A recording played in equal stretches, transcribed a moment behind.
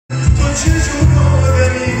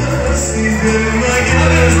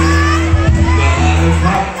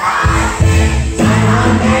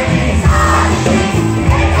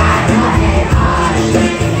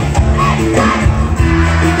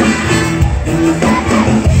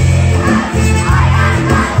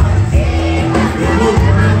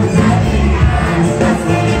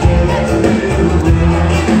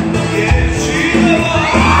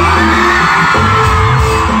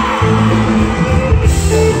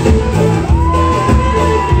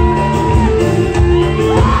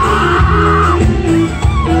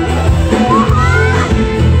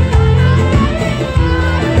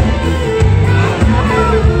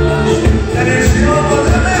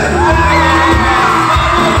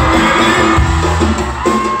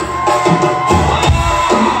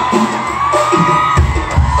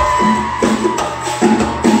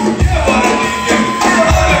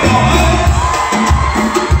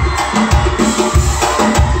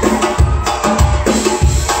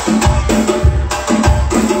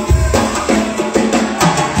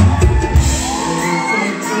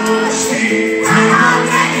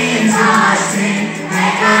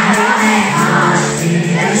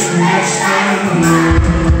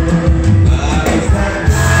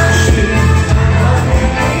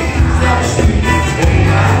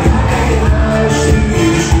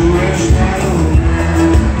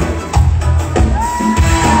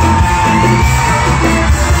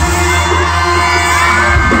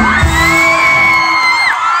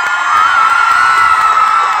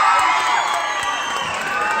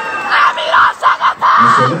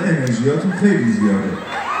انرژیاتون خیلی زیاده.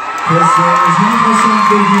 پس انرژی میخواستم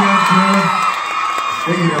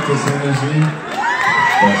بگیرم پس انرژی.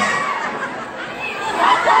 بس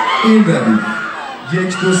این روی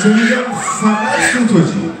 1 2 3 میگم فقط تو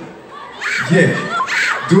توجیه. 1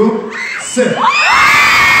 2 3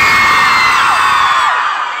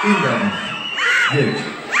 این روی 1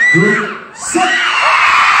 2 3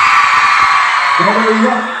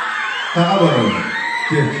 بالا فقط بالا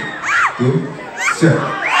 1 2 3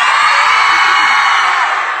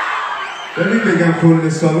 ببین بگم کل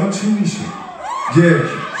سالان چی میشه؟ 1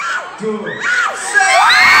 2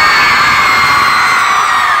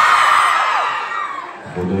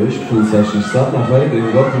 خدایش 500-600 نفری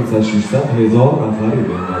انگار 500-600 هزار نفری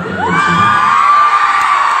به اینقدر انرژی.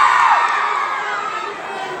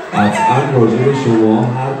 قطعا راجع به شما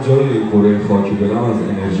هر جای این کره خاکی برم از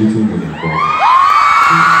انرژیتون میگم.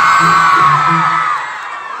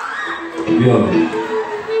 بیا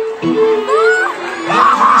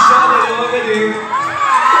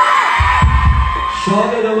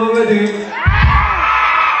شاد ادامه بدیم.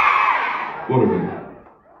 برو بریم.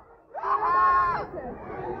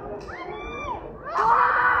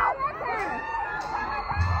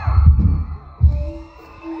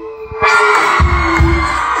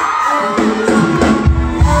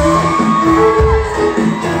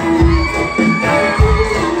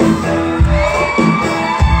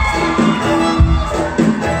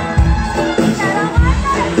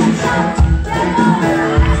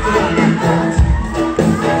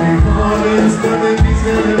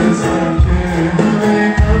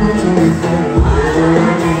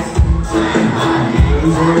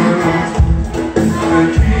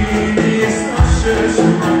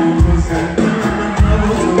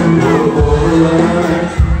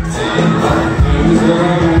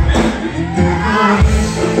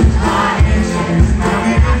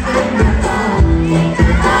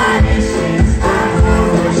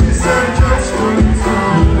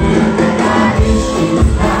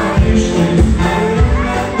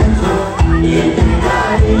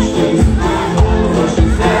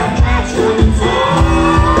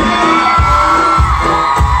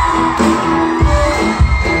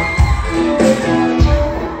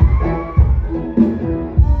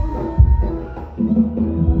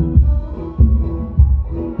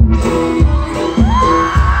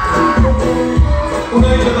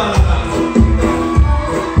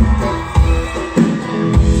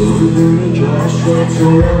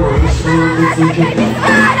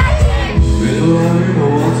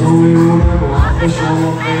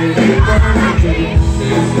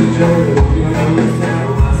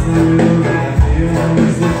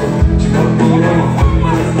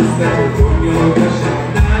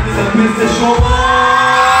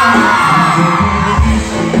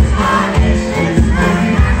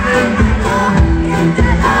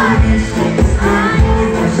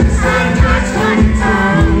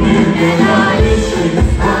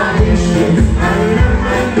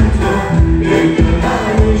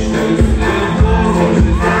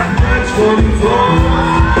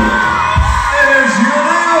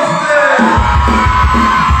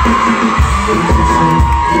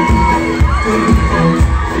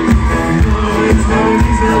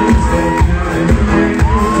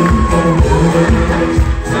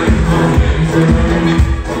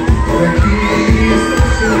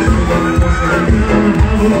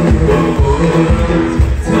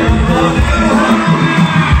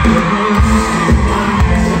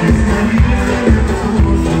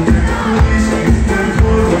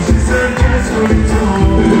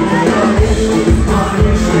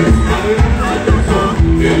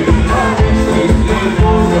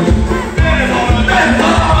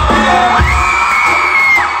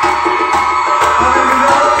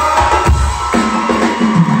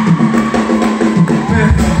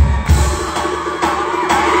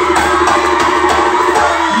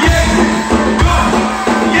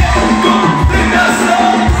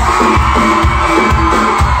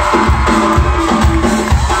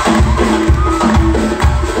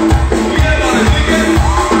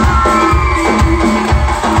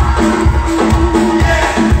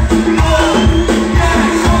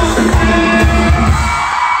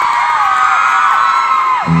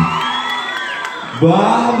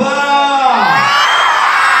 بابا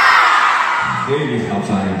خیلی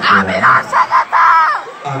خفنی امیر عاشقتم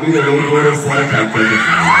امیر رو برو سر کلکل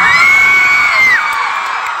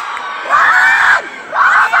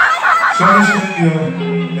شانشون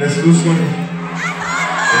بیا اسلوس کنیم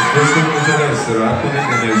بزنه استراحت کنیم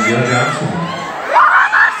انرژی ها جمع شدیم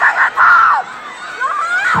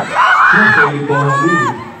چون خیلی باحالی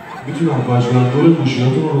میتونم باشگاه‌نور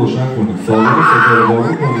گوشیاتون رو روشن کنید سالن ستاره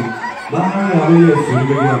بارون کنید من همه یه استوری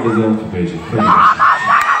بگیرم بذارم تو پیجم خیلی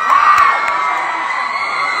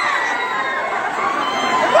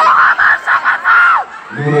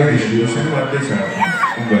نور گوشیاشون رو باید بچرخیم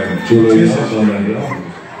اون باید جلوی ها دالایی ها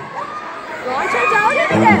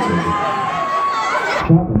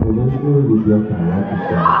نور گوشی ها کمرات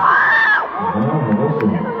بیشتر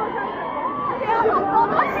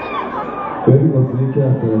بریم واسه یکی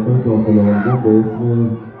از طرفای داخل هنگام به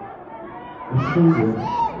اسم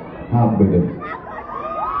حق بده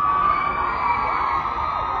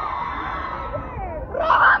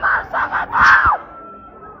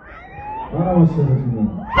من عاشقتونم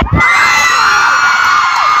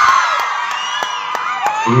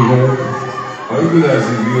آقای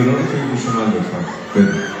گودرزی ویولون توی گوش من لطفا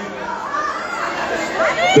بده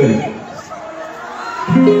بریم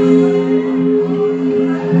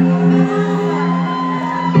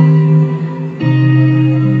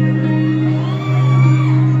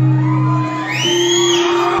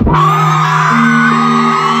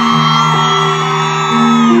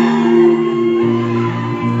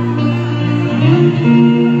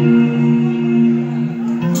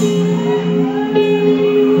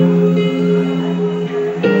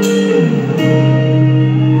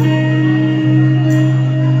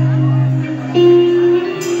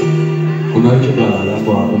اونایی که بغلن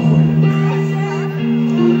با هم بخونیم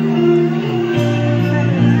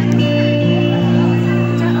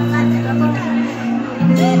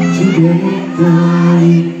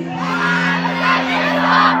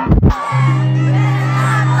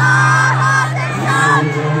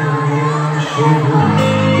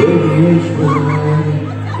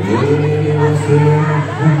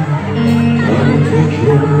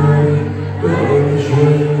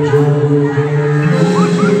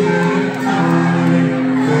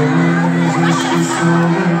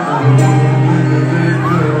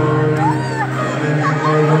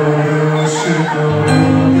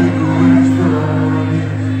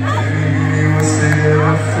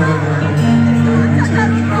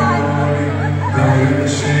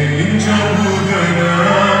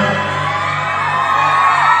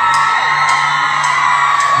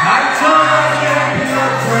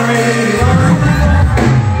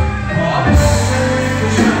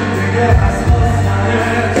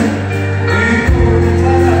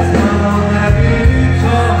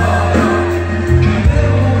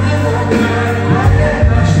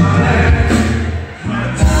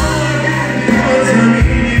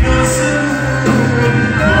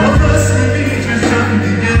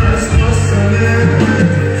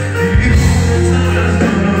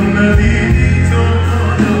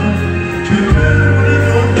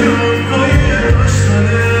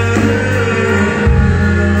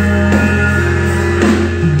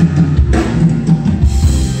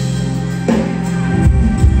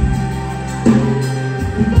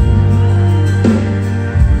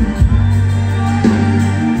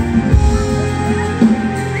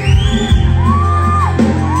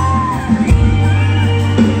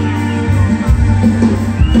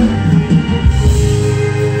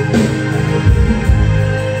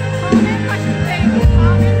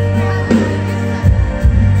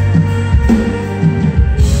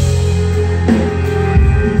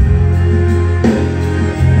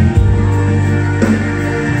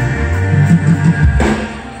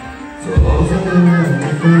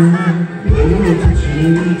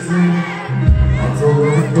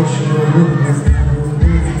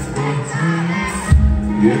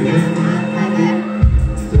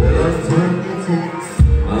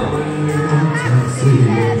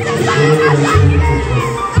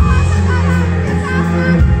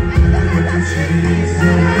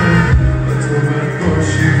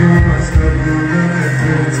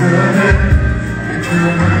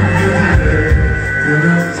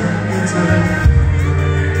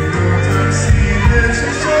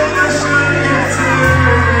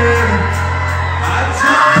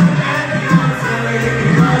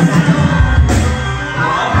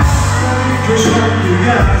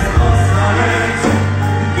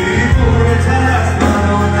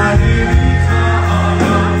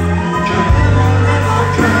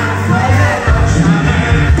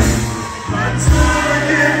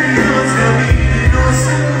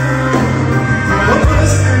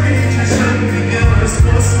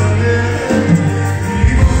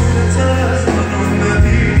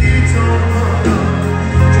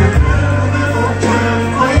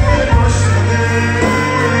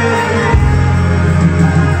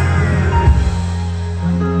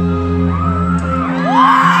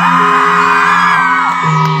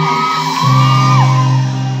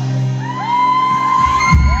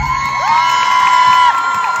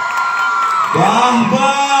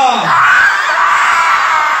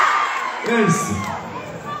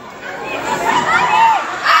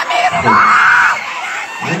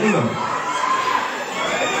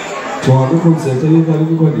تو همه کنسرت یه کاری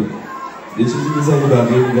میکنی یه چیزی میزنی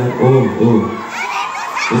بقیه میگن اوه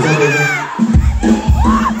بزن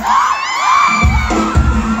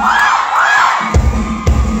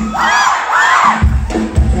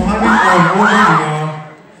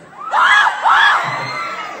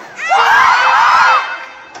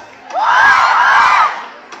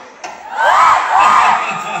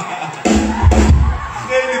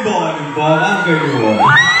خیلی باحالی واقعا خیلی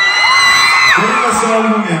باحالی بریم واسه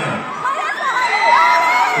آلبوم یا نه؟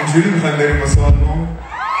 اینجوری میخوایم بریم واسه آلبوم؟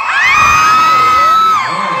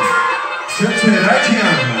 چه ترکی هم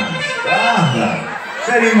هست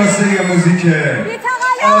به بریم واسه یه موزیک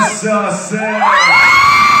آساسه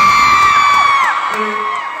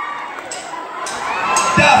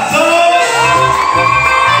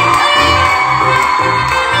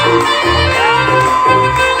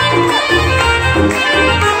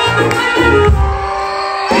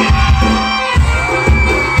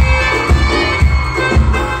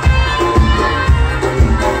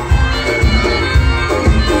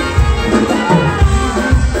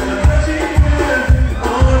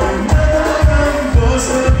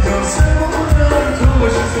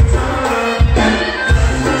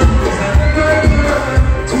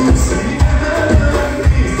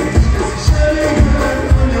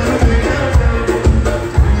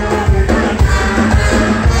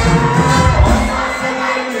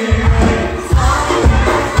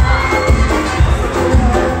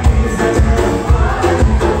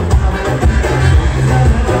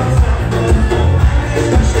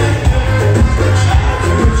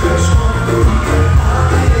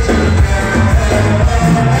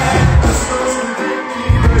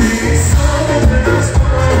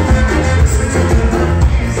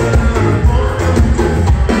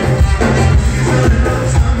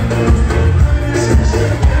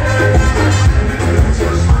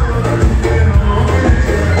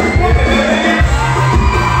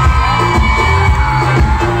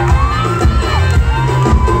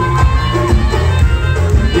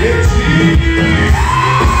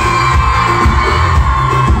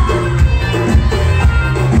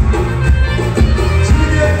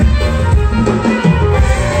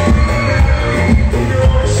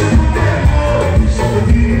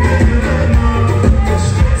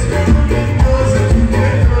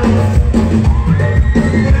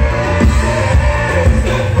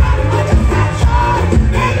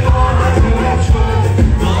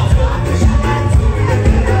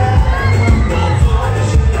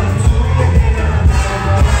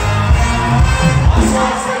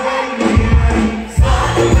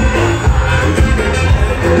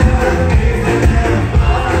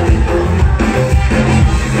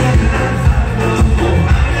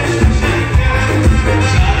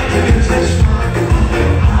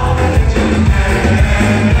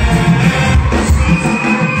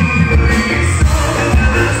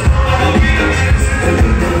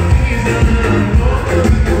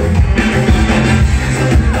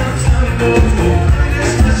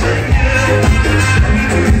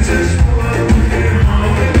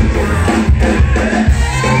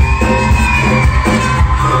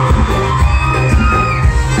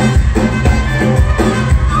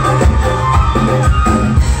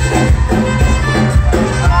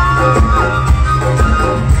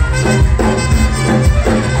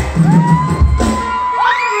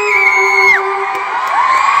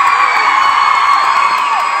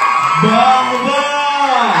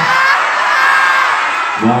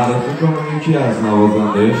یکی از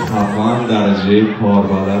نوازنده خفن درجه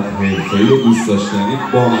کاربلد حرفه‌ای و دوست داشتنی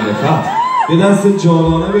با معرفت یه دست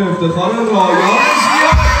جانانه به افتخار رایانش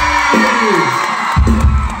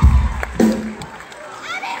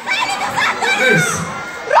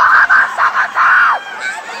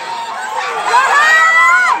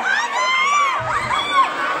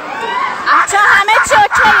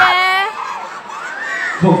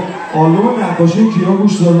خب آلبوم نقاشی کیا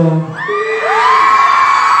گوش دادن؟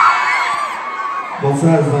 واسه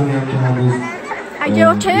از منی هم که هنوز اگه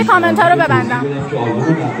اوکی کامنت ها رو ببندم که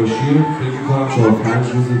آلبوم نقاشی رو فکر میکنم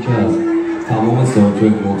 4-5 روزی که از تمام سایت‌های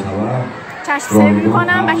معتبر چشم سیو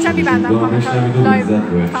میکنم بچه ها میبندم کامنت ها رو لایو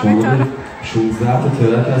کامنت ها رو 16 تا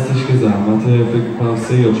ترک هستش که زحمت فکر میکنم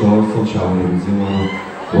 3 یا 4 سال شبانه روزی ما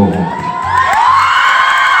رو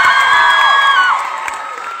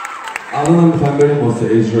الان هم میخوایم بریم واسه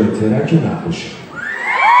اجرای ترک نقاشی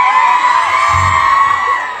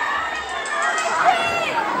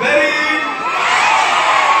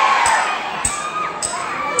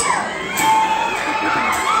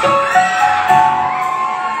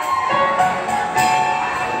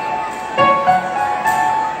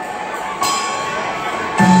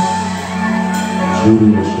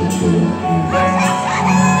جوری بشه شده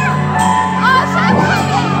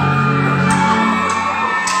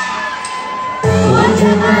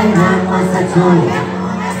من واسه تو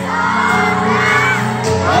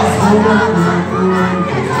از خودم نکنم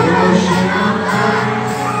که تو باشم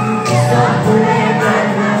ساخونه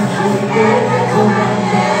بردم شده تو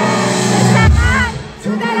بنده تو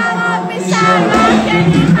دلم میشم من که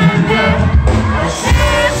میخنده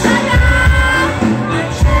عاشق شدم من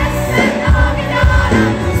چست نامی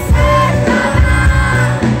دارم دوست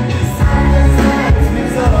دارم که سر سرت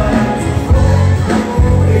میذارم تو خود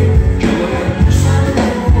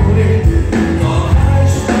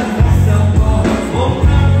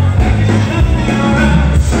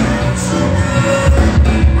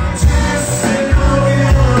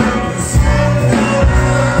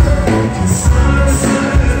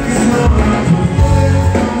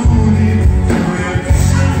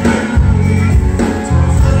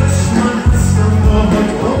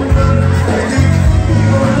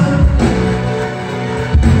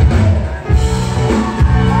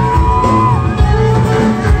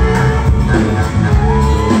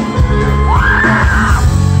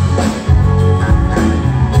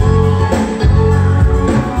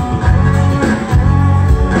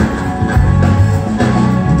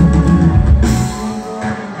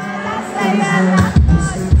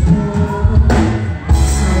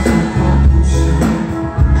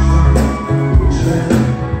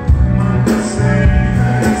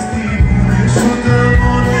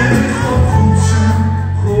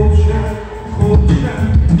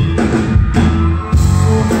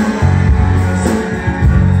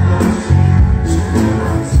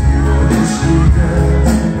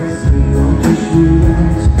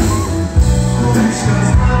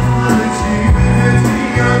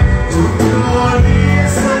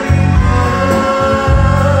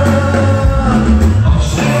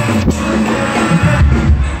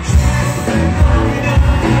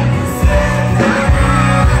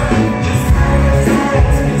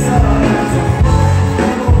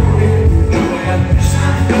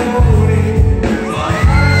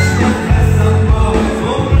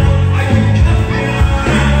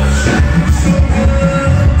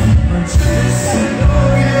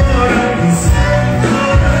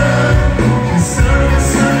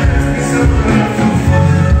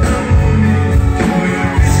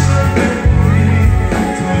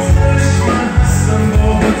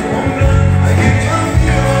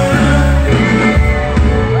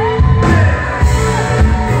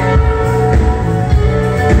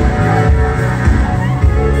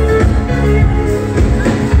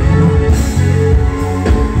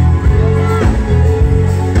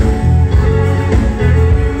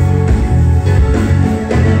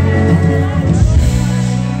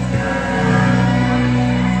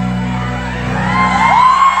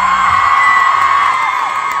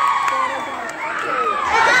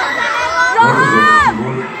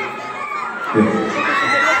نمونی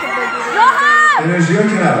انرژی ها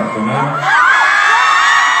که نرفته نه؟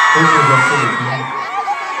 خوش نگذشته بکنم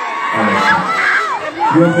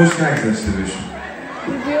یا خوش نگذشته بشون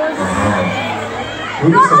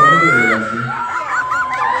بودی سوال داره رفتی؟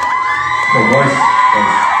 خب باش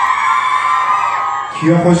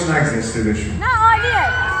کیا خوش نگذشته بشون؟ نه عالیه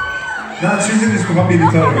نه چیزی نیست میخوام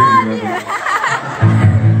بیلیتا رو بگیریم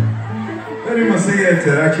بریم واسه یه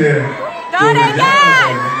ترک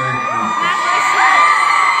دارگرد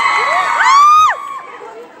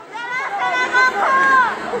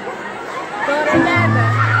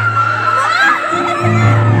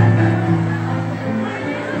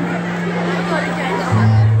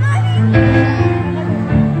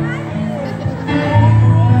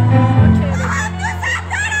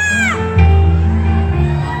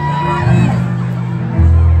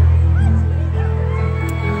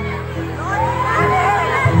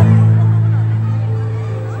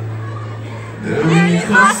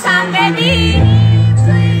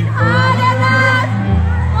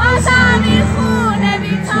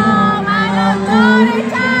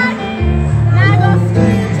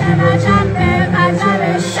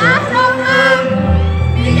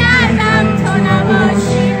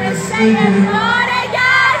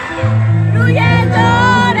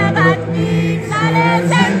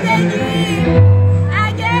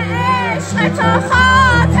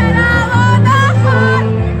خاطرم و نخور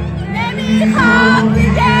نمیخوام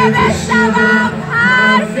دیگه بشنوم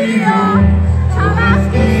حرفیو تا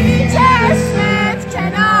وقتی چشمت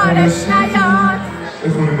کنارش نیاد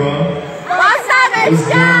بخونیم بازمش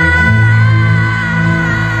کرد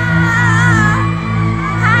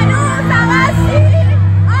هنوزم هستی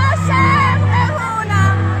عاشق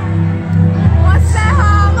بمونم واسه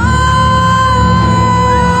هوا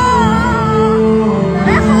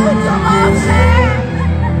بخون تو باشه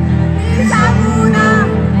بی زبونم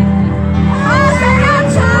حاضرم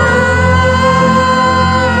چون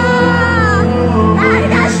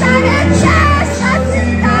برگشتن چشمت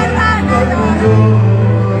در من ندارم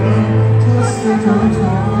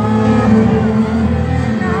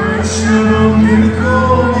شبم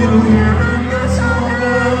دلگاهی روی هم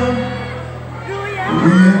نزارم روی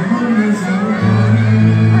هم نزارم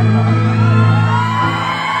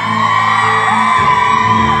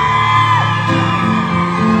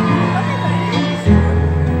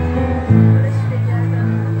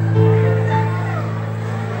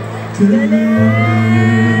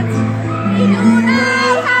دلت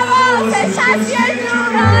میدونم حواسش از یه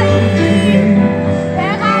جورایی به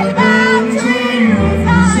قلبم تو این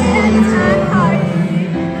روزای تنهایی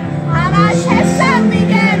همش حسم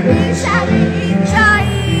میگه بیشمی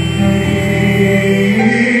اینجایی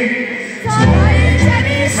تویی که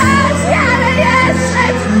میخواستی همه عشق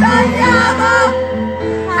تو دنیاما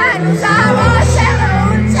هنوزم عاشق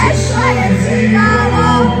اون چشمای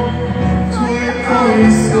زیباما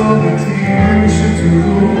ایستادی همیشه تو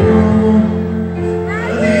روم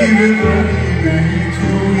غریبه غریبه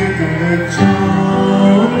توی دلت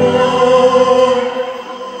جامم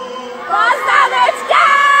بازدمت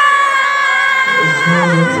کرد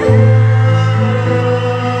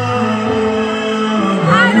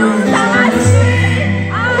هنوزم هستی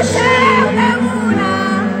عاشق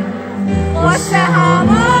بمونم واسه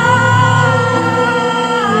هوا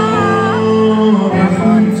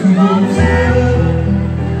بخون تو بوزم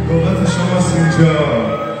لغت شماست اینجا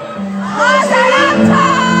حاضرم تا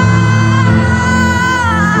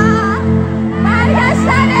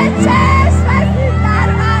برگشتن چشمتی در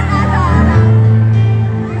من ندارم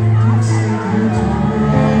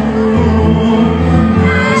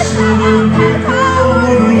نشنوم دلها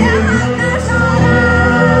روی هم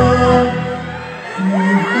نزارم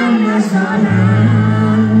روی هم نزارم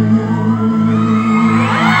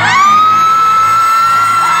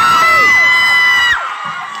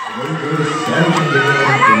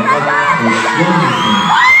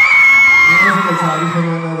تعریف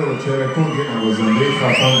من نداره ترکون که نوازنده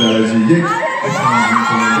خفن درجه یک و تنظیم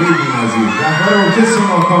کننده بی‌نظیر رهبر ارکستر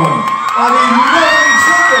ماکان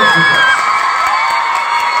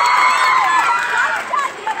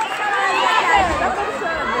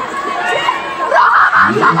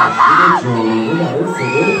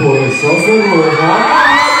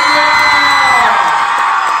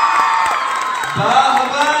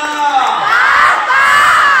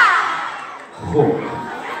خب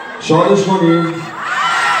شادش کنیم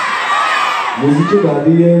موزیک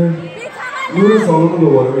بعدیه نور سالن رو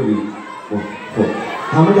دوباره میدید خب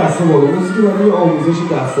همه دستا بالا موزیک بعدی آموزش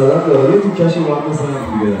دست دادن داره تو کش باید مثلا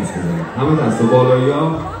دیگه دست بزنیم همه دستا بالایی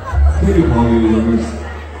ها خیلی پایینی رو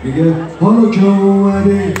میگه حالا که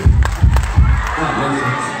اومده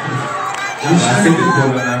دستا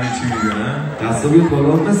بیاد بالا نمی چی میگه نه؟ دستا بیاد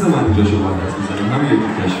بالا مثل من اینجا شما دست بزنیم همه یکی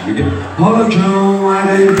کش میگه حالا که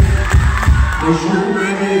اومده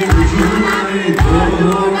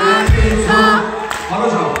حالا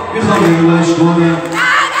جا میخوام نگاش کنه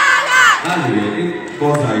نه دیگه این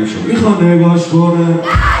باز رعیب شد میخوام نگاش کنه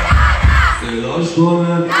صداش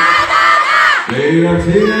کنه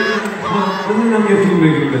غیرتی بزنم یه فیلم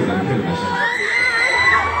بگیریم بزنیم خیلی قشنگ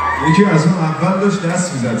یکی از اون اول داشت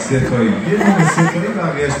دست میزد ستایی یه دونه ستایی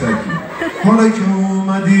بقیهش ترکیب حالا که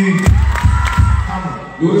اومدی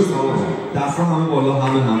درست دستا همه بالا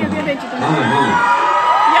همه یا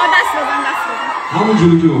دست بزن همون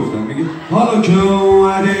جوری که گفتم میگه حالا که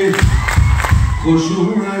اومدی خوش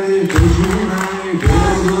اومدی تو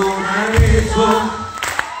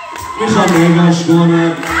میخوام نگاش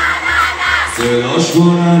کنم صداش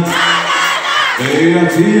کنم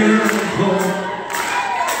غیرتیه خب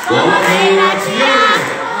بابا غیرتیه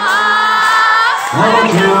حالا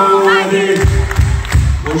که اومدی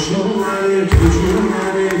خوش اومدی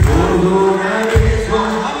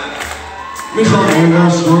میخوام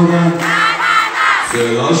نگاش کنم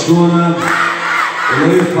صداش کنم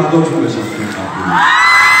الهی فداتون بشم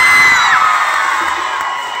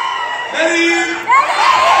بریم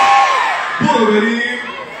برو بریم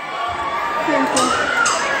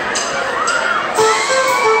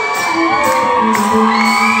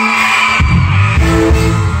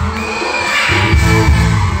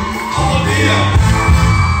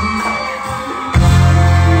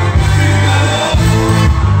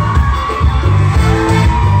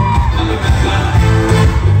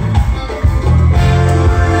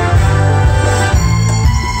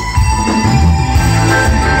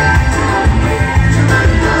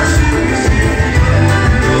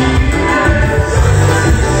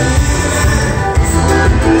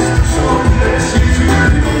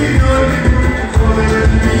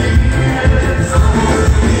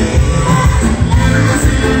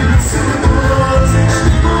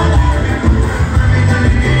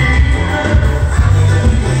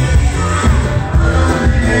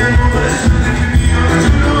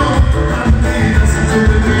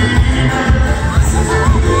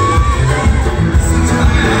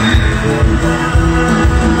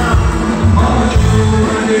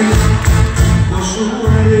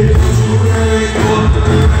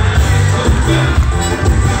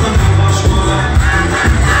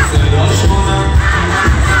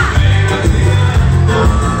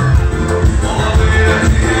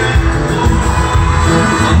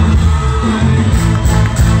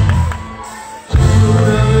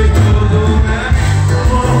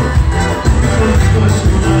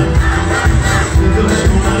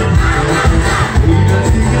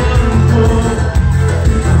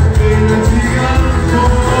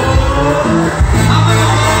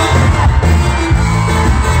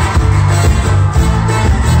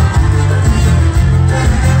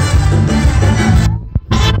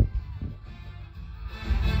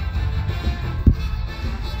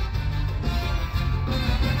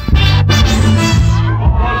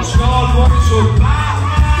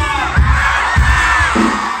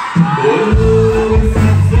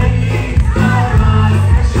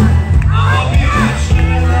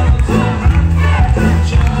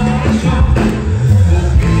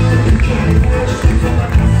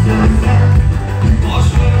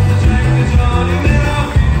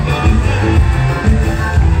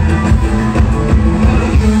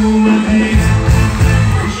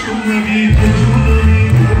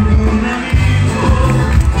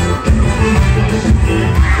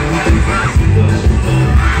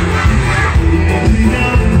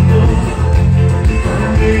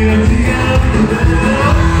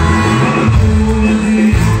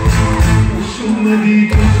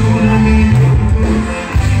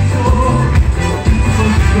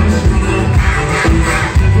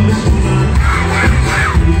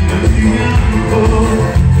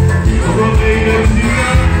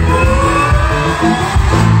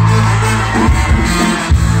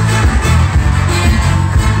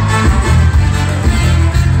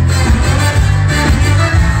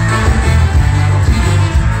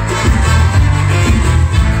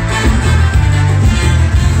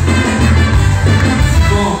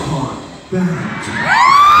مرسی.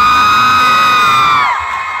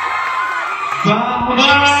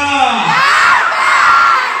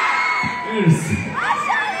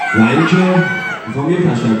 و اینکه میخوام یه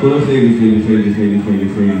تشکر خیلی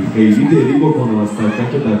دلی بکنم از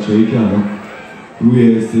تک بچه‌هایی که الان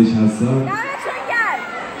روی استیج هستن.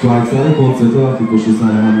 تو اکثر کنسرت‌ها وقتی پشت سر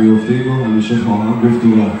هم میفته اینو همیشه خواهم گفت و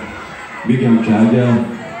میگم که اگر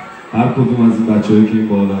هر کدوم از این بچه‌هایی که این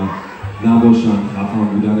بالا نباشن، خفن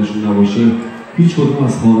بودنشون نباشه، هیچ کدوم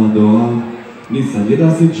از خواننده‌ها هم نیستن. یه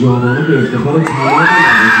دست جانانه به افتخار تمام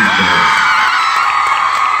نوازنده.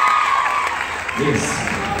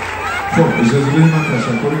 خب اجازه بدید من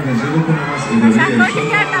تشکر ویژه بکنم از اداره ارشاد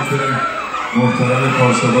محترم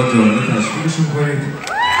پارس اباد جانانه تشکیلشون کنید.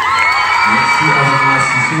 مرسی. از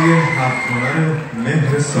مؤسسه هفت هنر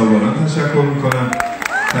مهر ساباران تشکر میکنم.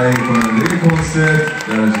 تهیه کننده کنسرت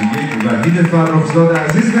درجه یک وحید فرخزاد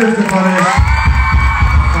عزیز به افتخارش.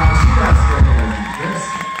 فرشید اسکری عزیز.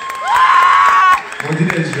 مرسی. مدیر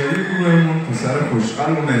اجرایی گروهمون پسر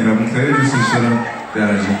خوشقلب و مهربون خیلی دوستش دارم.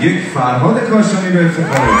 درجه یک فرهاد کاشانی به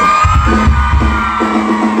افتخارش.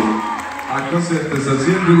 عکاس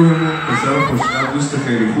اختصاصی گروهمون پسر خوشقلب دوست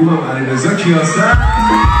خیلی خوبم علیرضا کیاسر.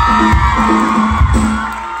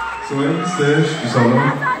 سوهیل نیستش؟ تو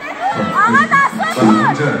سالن؟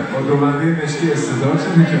 اینجا با دوبنده مشکی استدار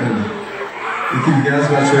چیزی که بده. یکی دیگه از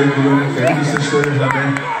بچه‌های گروهمون خیلی دوستش داریم، همه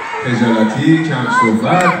خجالتی، کم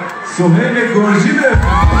صحبت، سوهیل گرجی به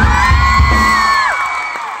افتخار.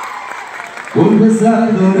 گل به سر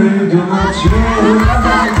داره دو مچه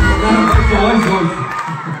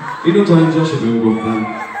اینو تا اینجا شده بهم گفتن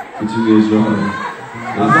میتونی اجرا کنم.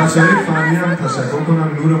 از بچه‌های فنی هم تشکر کنم.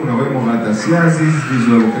 نورمون آقای مقدسی عزیز،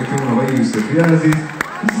 ویژوال افکتمون آقای یوسفی عزیز،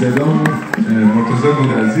 صدامون مرتضی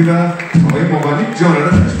گودرزی و آقای مقالی جانانه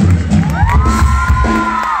تشکر.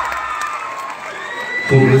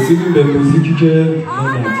 خب رسیدیم به موزیکی که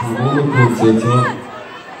من در تمام کنسرت‌ها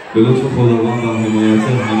به لطف خداوند و حمایت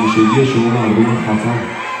همیشگی شما مردم خفن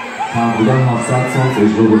تقریبا 700 سانت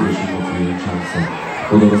اجرا گذاشتیم توی این چند سال.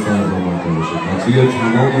 خدا را سر از آمد باشه. و توی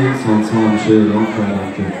تمام این سانت‌ها همیشه اعلام کردم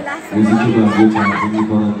که موزیک بعضی رو تقدیم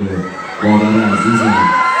میکنم به مادر عزیزم.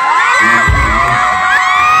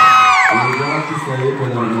 امیدوارم که سایه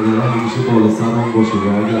پدر مادرها همیشه بالا سرم باشه و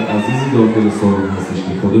اگر عزیزی داخل سالن هستش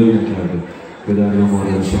که خدایی نکرده پدر یا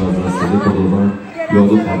مادرش رو از دست داده، خداوند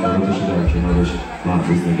یاد و خاطراتش رو در کنارش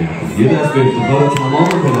محفوظ نگه کنه. یه دست به افتخار تمام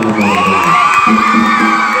پدر مادرها.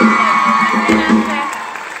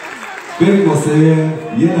 بریم واسه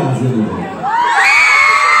یه لحظه نگاه.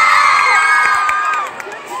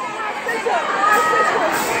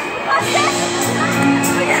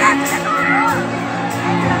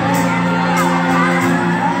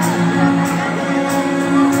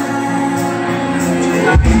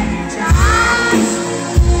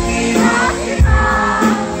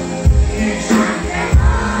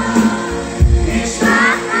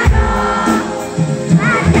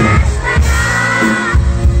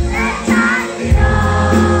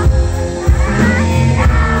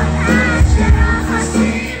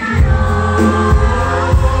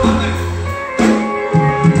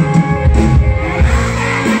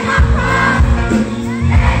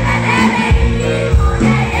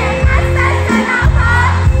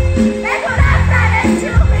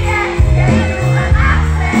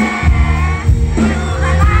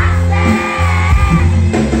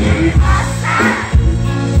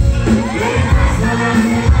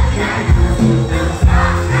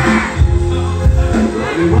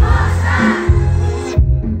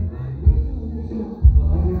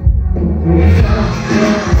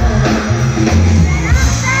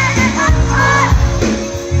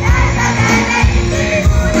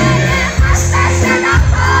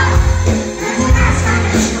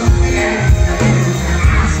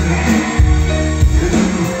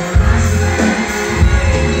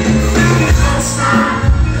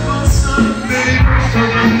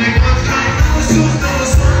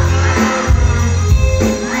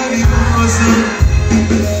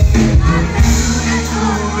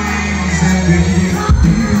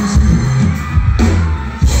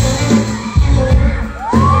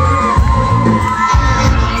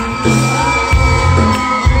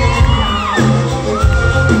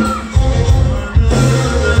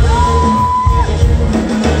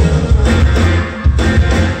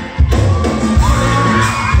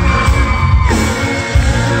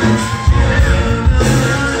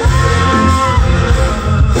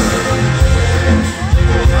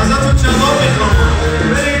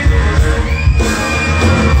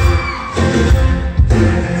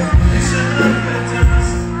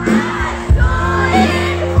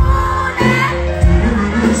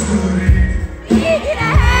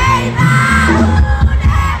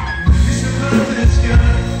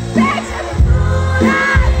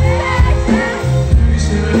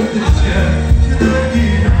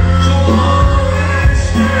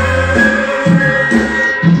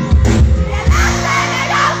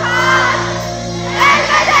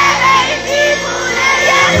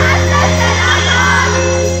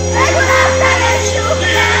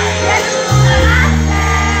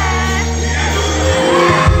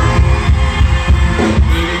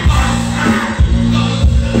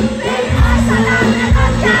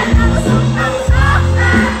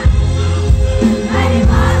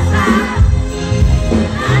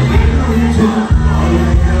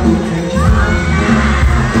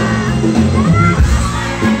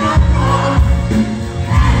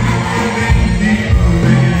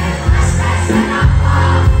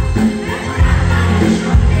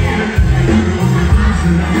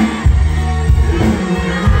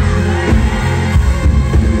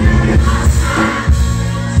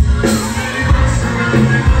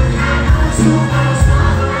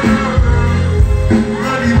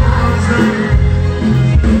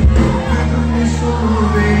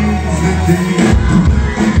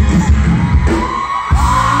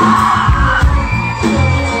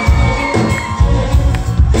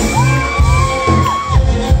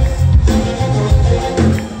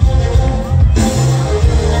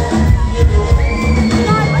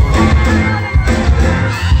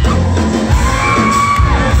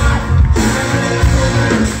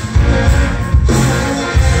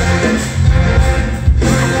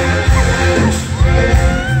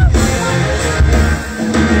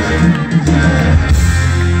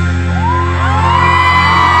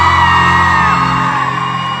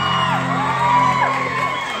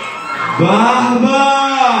 خب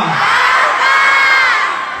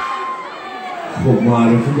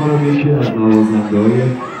معرفی کنم یکی از نوازنده‌های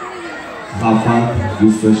خفن،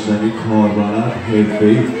 دوست داشتنی، کاربلد،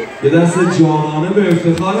 حرفه‌ای، یه دست جانانه به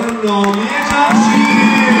افتخار نامی جمشید.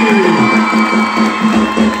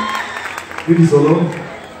 میری سولو؟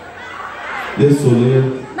 یه سولوی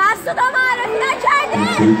مسعودا معرفی نکردی؟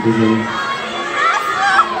 مسعود بزنم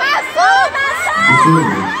مسعود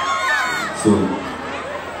سولو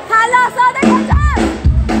تلاساده کجاست؟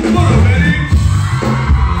 برو بریم.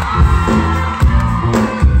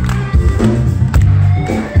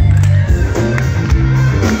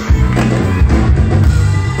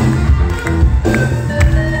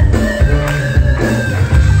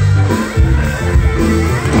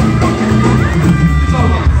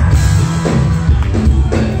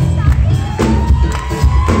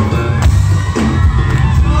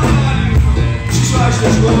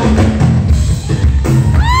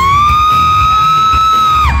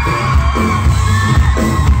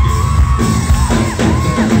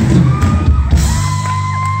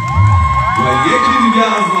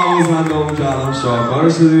 شاهکار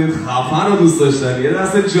شدید، خفن و دوست داشتنی، یه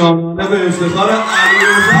دست جانانه به افتخار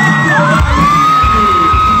علیرضا.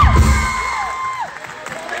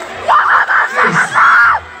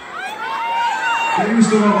 بریم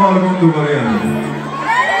سراغ آلبوم دوباره یا نه؟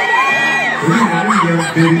 میگم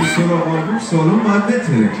بریم سراغ آلبوم، سالون باید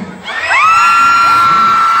بترکه.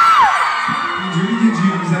 اینجوری که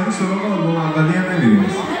جیب میزنی سراغ آلبوم اولی هم نمیریم.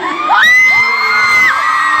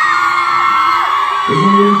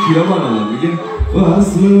 بزن بریم کیا بانم میگه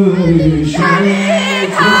وصل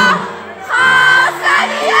شریطان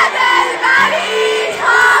خواستنی دلبری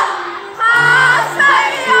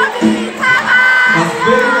خواستنی بی تقلب. پس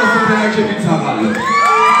بریم واسه ترک بی تقلب.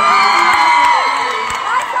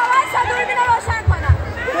 وایسا دوربینو روشن کنم.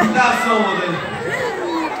 دست آماده.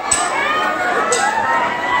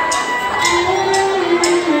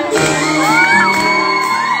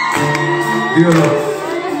 بیا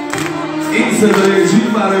این صدای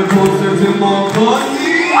جیب برای کنسرت ماکان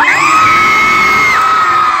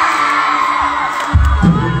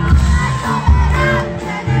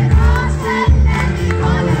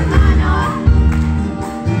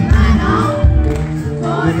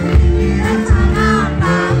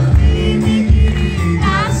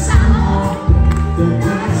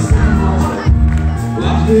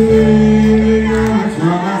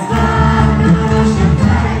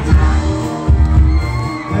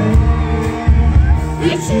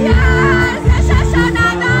Yeah.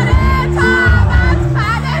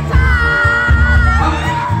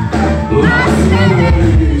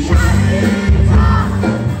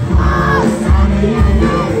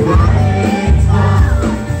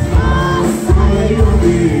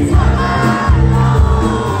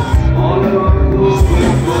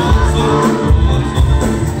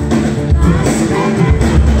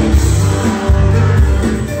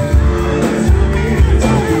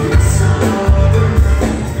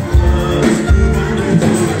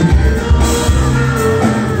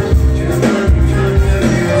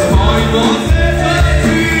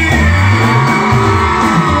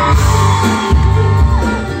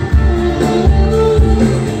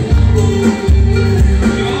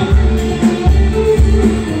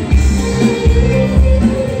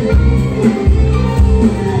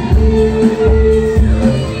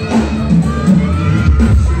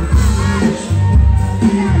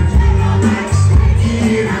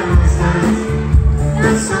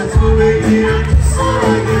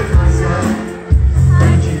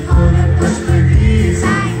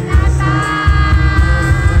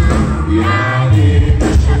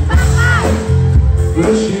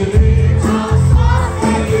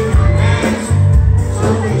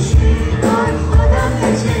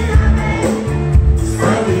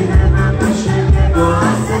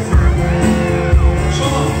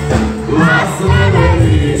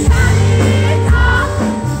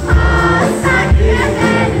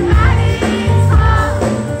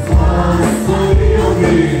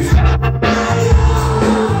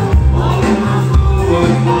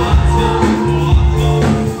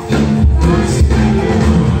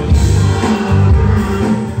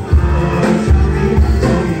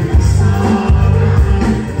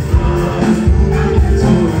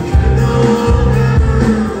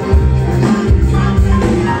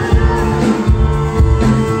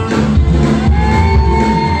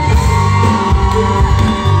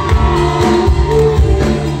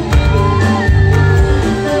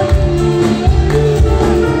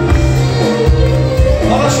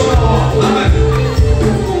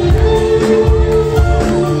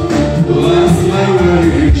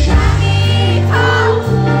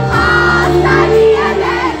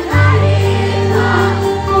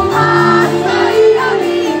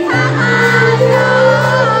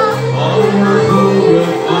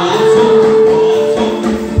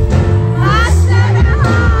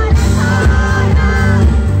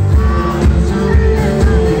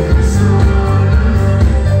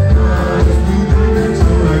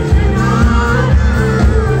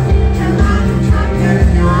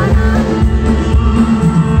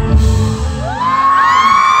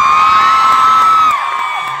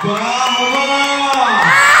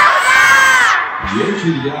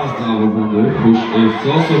 خوش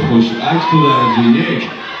احساس و خوش عکس و درجه 1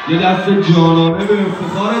 یه دست جانانه به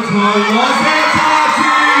افتخار تایماز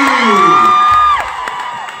تعطیل.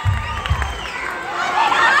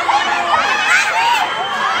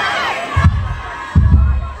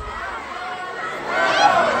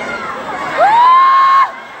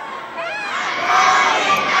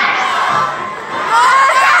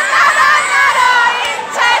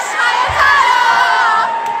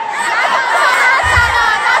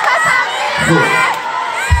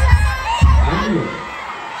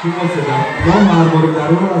 چون ما صدا ما هر بار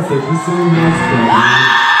درون از سفیس این نست کردیم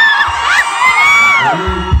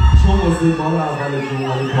ولی چون واسه بار اول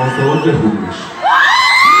جمعه پاسبال بخونیمش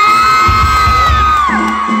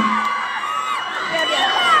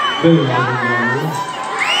بریم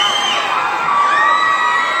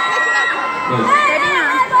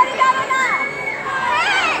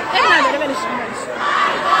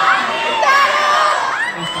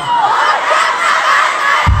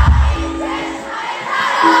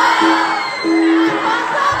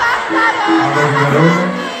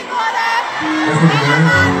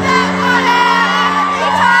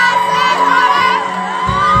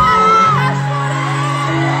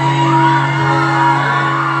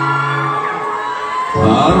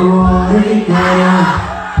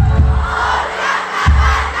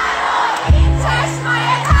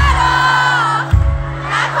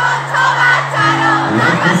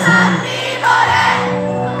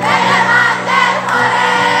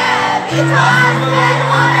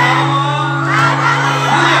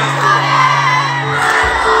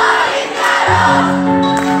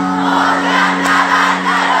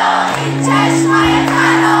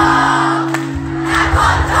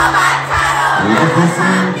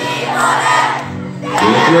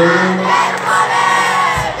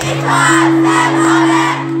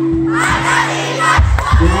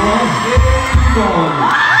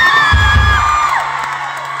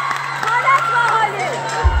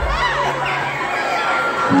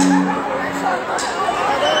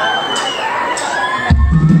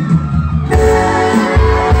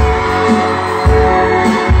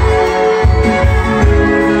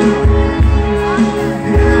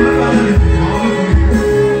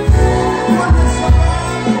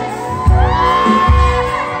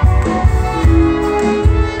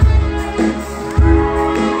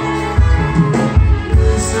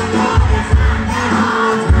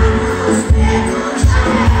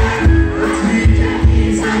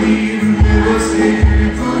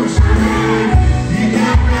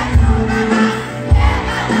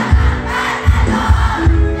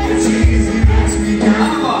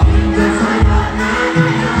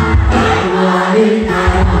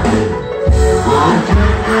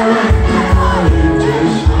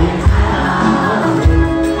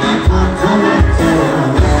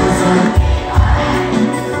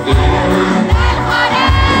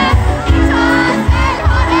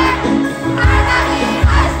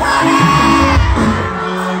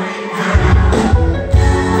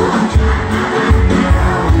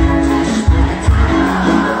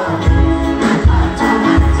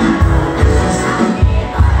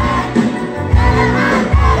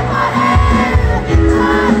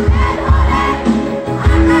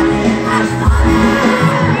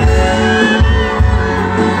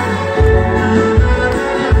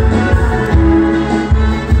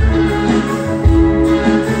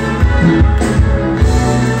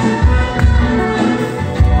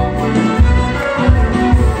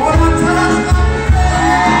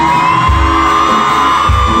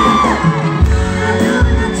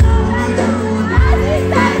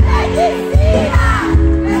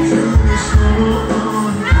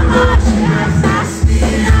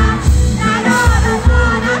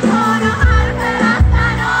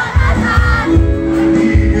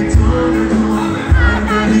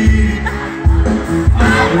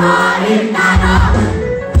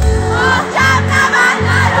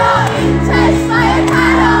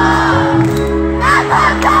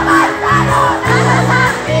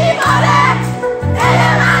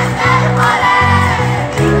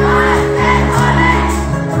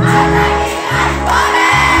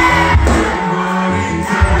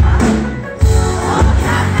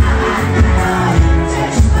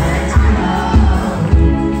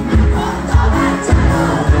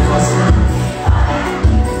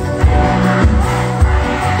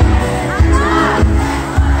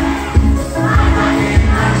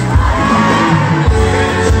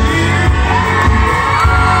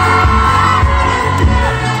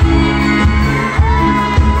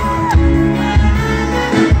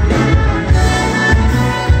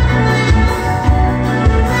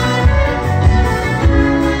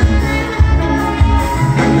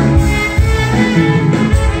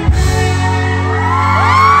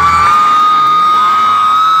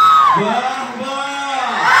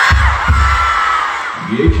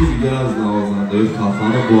یکی دیگر از نوازنده‌های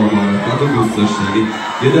خفن و با معرفت و دوست داشتنی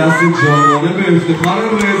یه دست جانانه به افتخار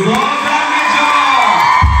رضا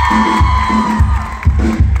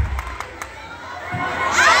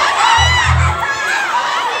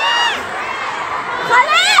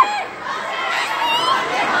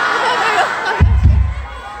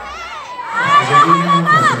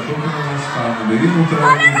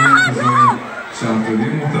شهرداری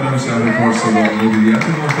محترم شهر پارس با مدیریت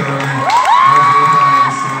محترم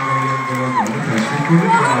تشریف کنید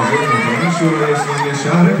و اعضای محترم شورای اسلامی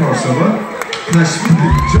شهر پارس تشریف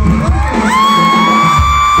کنید.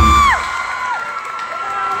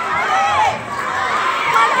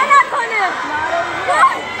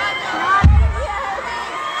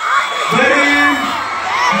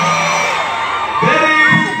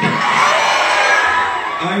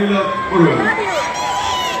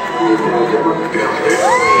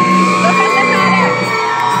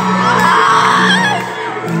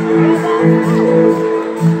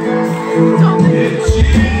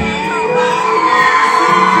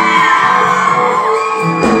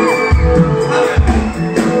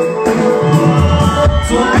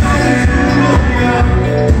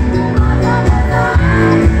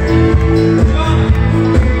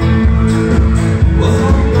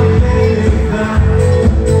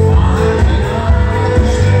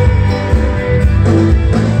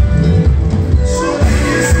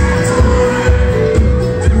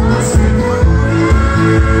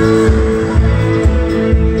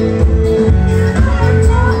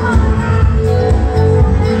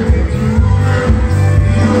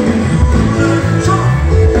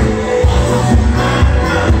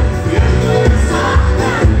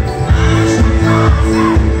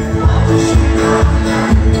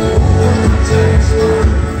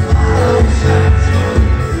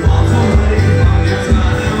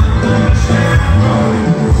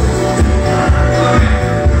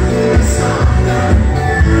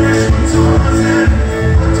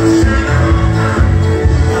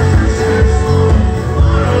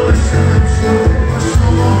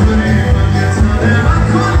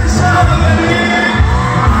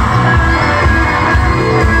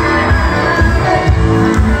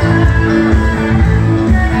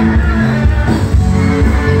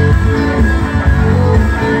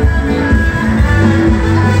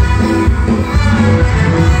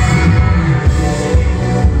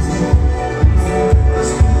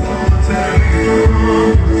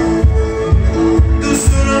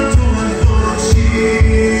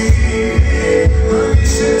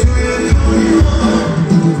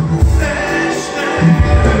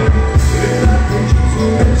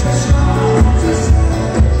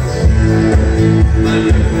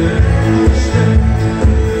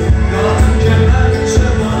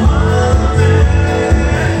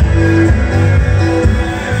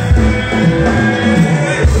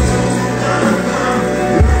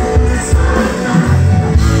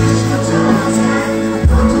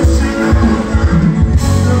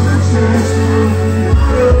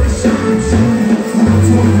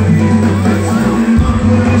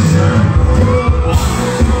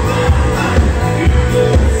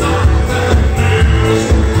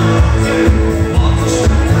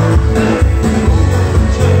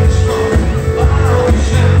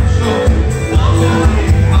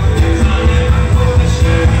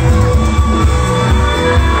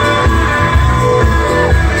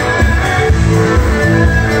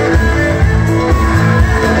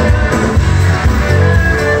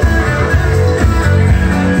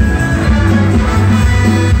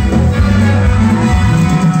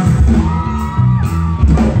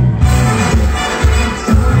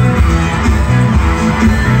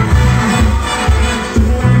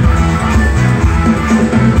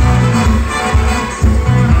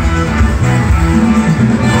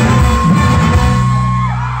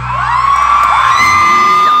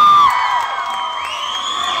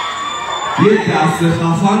 یه دست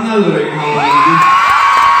خفن نداره این هوایی.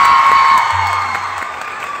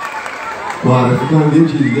 معرفی کنم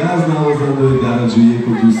یکی دیگه از نوازنده درجه یک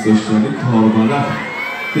و دوست داشتنی کاربلد.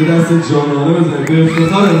 یه دست جانانه بزنید به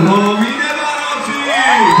افتخار رامین براتی.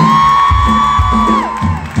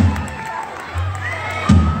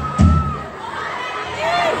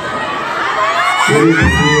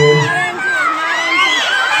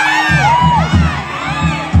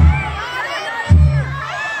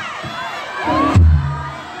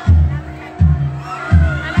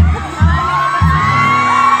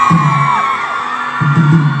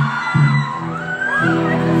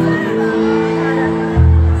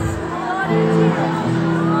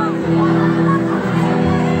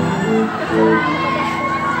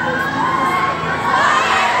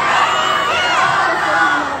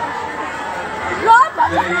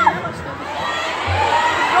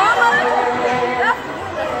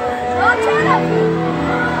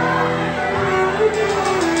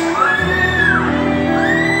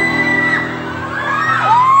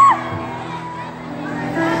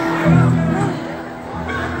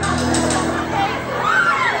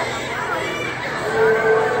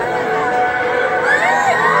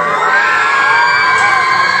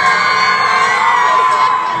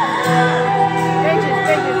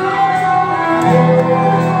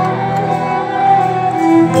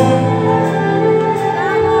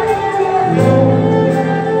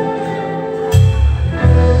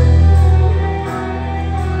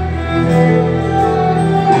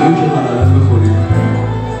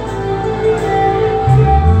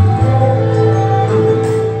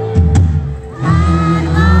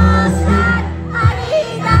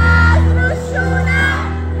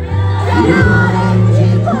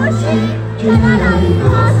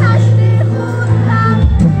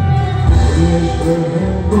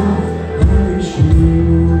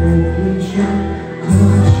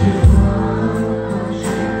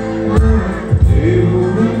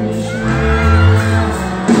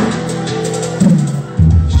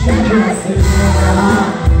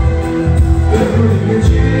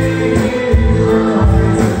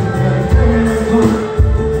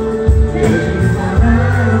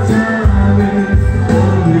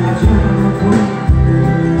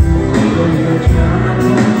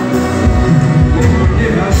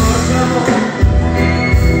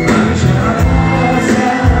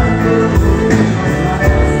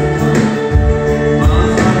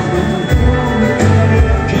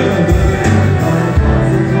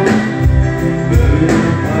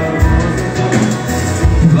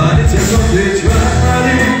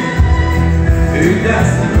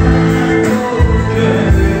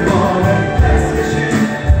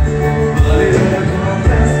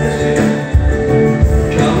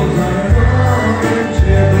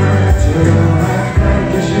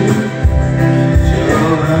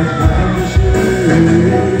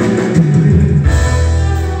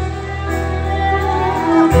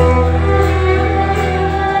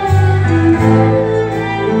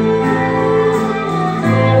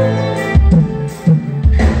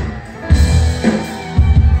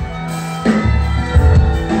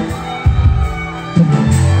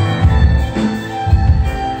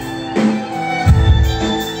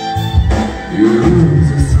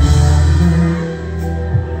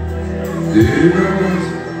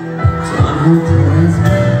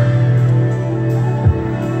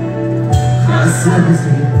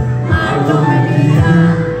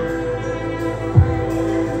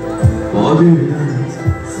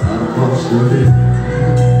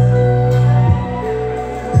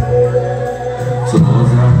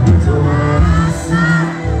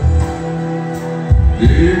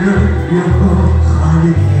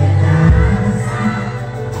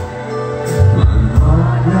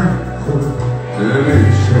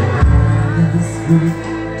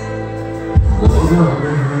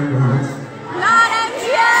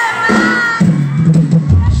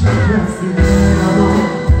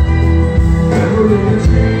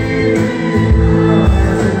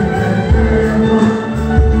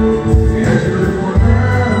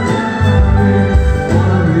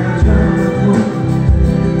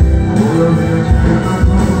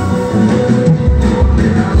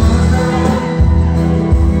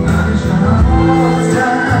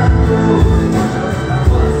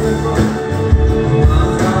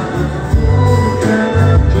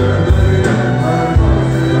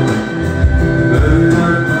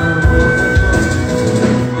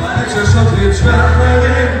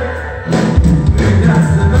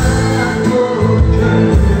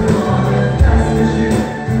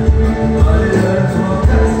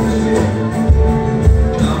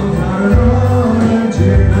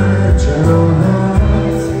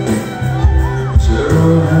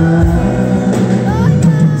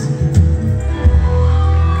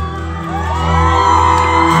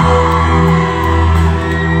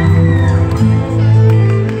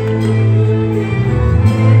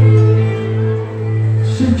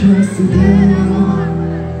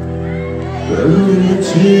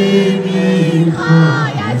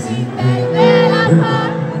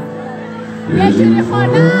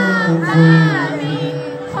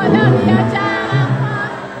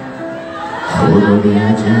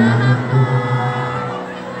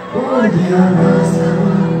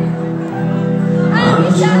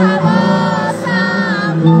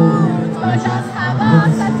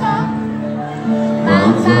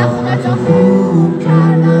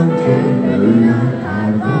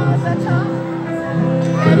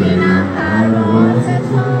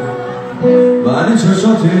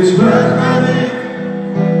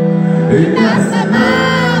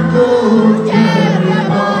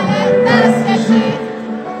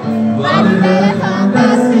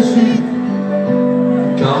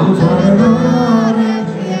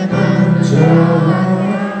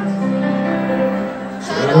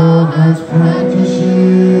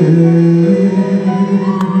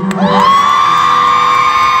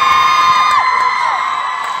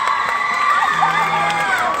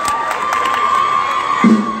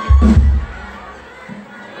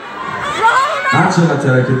 هر چقدر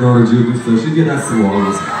ترک نارنجی رو دوست داشتید یه دست بالا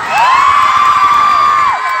بزنید.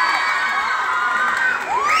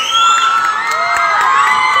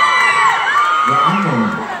 و اما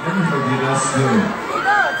نمیخواید یه دست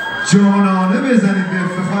جانانه بزنید به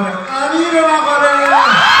افتخار امیر مقاله.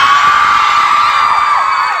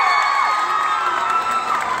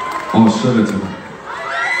 عاشقتون.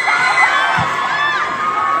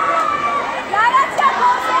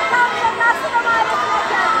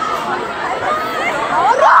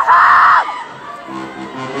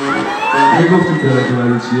 نگفتیم ترک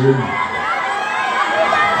بعدی چیه؟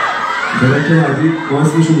 ترک بعدی ما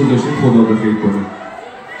اسمشو گذاشتیم خدا بخیر کنه.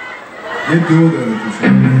 یه دو داره توش.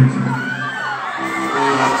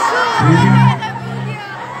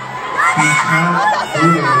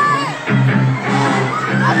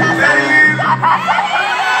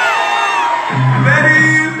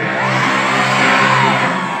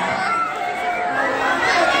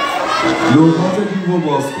 لوحات دیو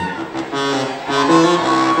باز کن.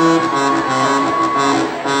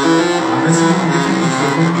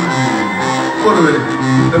 برو بریم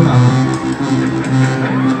بفهم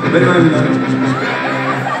بریم